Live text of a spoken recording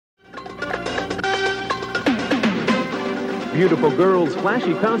beautiful girls,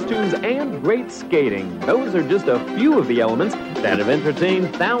 flashy costumes, and great skating. Those are just a few of the elements that have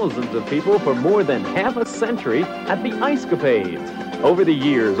entertained thousands of people for more than half a century at the Ice Capades. Over the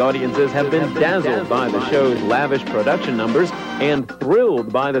years, audiences have been dazzled by the show's lavish production numbers and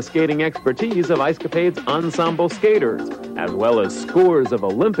thrilled by the skating expertise of Ice Capades ensemble skaters, as well as scores of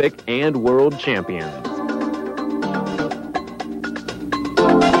Olympic and world champions.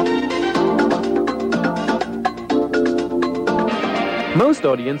 Most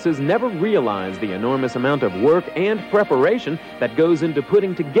audiences never realize the enormous amount of work and preparation that goes into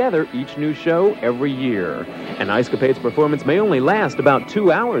putting together each new show every year. An Ice Capades performance may only last about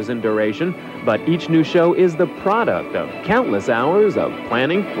 2 hours in duration, but each new show is the product of countless hours of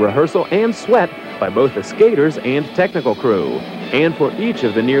planning, rehearsal, and sweat by both the skaters and technical crew. And for each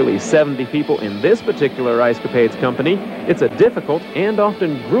of the nearly 70 people in this particular Ice Capades company, it's a difficult and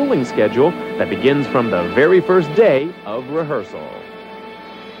often grueling schedule that begins from the very first day of rehearsal.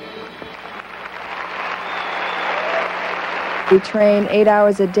 We train 8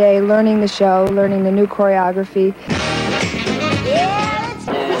 hours a day, learning the show, learning the new choreography.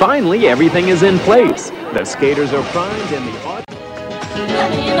 Finally, everything is in place. The skaters are primed and the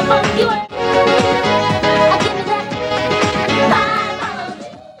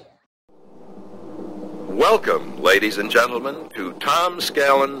Welcome, ladies and gentlemen, to Tom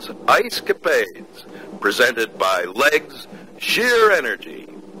Scallon's Ice Capades, presented by Legs Sheer Energy.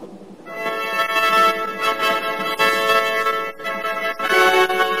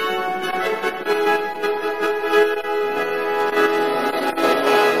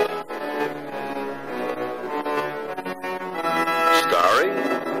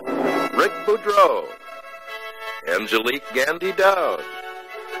 Boudreau, Angelique Gandy Dowd,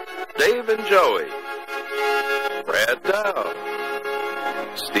 Dave and Joey, Brad Dowd,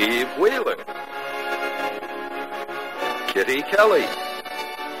 Steve Wheeler, Kitty Kelly,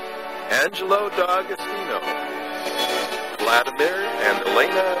 Angelo D'Agostino, Vladimir and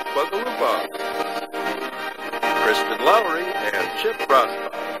Elena Bogolyubov, Kristen Lowry and Chip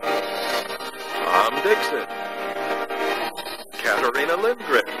Rosbach, Tom Dixon, Katarina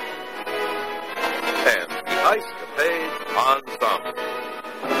Lindgren, and the Ice Capades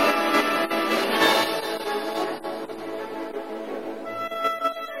Ensemble.